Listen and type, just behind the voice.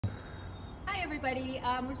Hi everybody,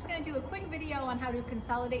 we're just going to do a quick video on how to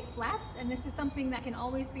consolidate flats, and this is something that can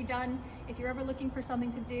always be done. If you're ever looking for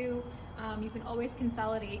something to do, you can always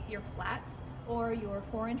consolidate your flats or your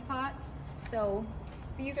 4-inch pots. So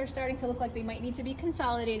these are starting to look like they might need to be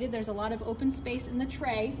consolidated. There's a lot of open space in the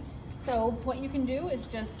tray. So what you can do is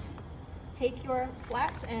just take your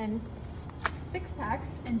flats and 6-packs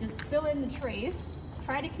and just fill in the trays.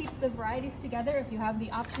 Try to keep the varieties together if you have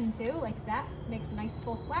the option to, like that makes a nice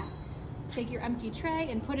full flat. Take your empty tray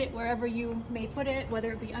and put it wherever you may put it,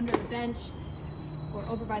 whether it be under the bench or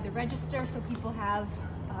over by the register, so people have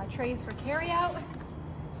trays for carry out.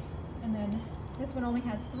 And then this one only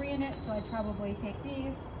has 3 in it, so I'd probably take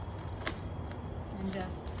these and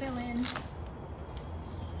just fill in.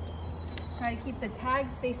 Try to keep the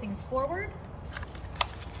tags facing forward.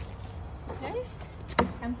 Okay,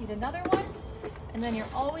 emptied another one. And then you're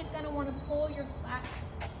always going to want to pull your flat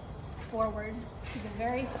forward to the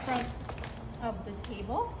very front of the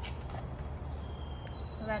table.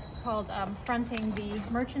 So that's called fronting the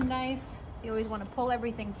merchandise. So you always want to pull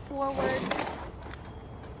everything forward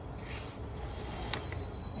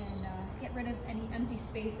and get rid of any empty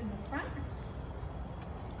space in the front.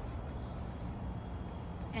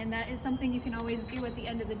 And that is something you can always do at the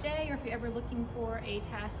end of the day, or if you're ever looking for a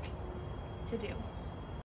task to do.